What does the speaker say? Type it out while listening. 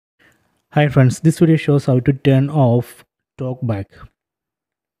Hi friends, this video shows how to turn off talkback.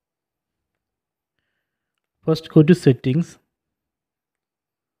 First go to settings,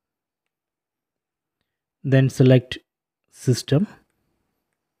 then select system,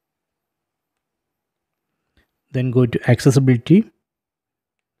 then go to accessibility,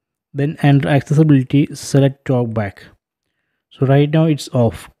 then under accessibility select talkback. So right now it's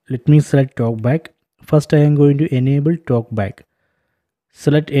off. Let me select talkback. First I am going to enable talkback.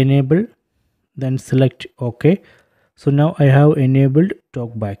 Select enable, then select OK. So now I have enabled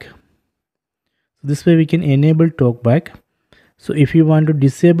talkback. This way we can enable talkback. So if you want to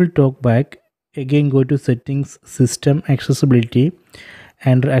disable talkback, again go to settings, system, accessibility.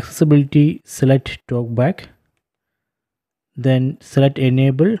 Under accessibility select talkback, then select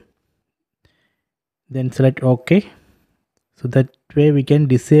enable, then select OK. So that way we can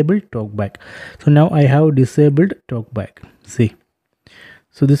disable talkback. So now I have disabled talkback. See,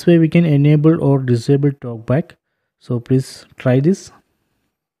 so this way we can enable or disable talkback. So please try this.